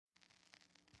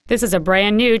This is a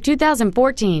brand new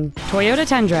 2014 Toyota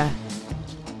Tundra.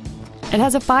 It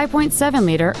has a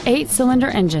 5.7-liter 8-cylinder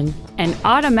engine, an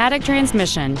automatic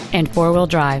transmission, and 4-wheel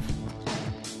drive.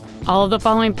 All of the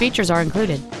following features are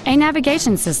included: a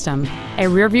navigation system, a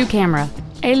rear-view camera,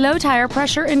 a low-tire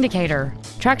pressure indicator,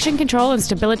 traction control and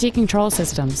stability control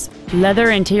systems,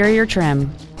 leather interior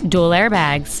trim, dual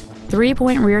airbags,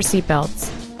 3-point rear seat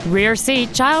belts, rear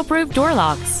seat child-proof door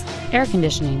locks, air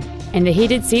conditioning, and the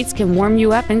heated seats can warm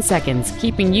you up in seconds,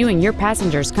 keeping you and your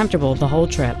passengers comfortable the whole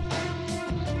trip.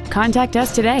 Contact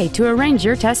us today to arrange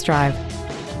your test drive.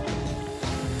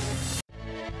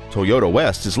 Toyota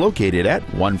West is located at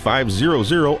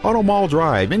 1500 Auto Mall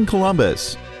Drive in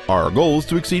Columbus. Our goal is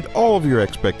to exceed all of your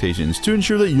expectations to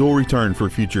ensure that you'll return for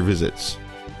future visits.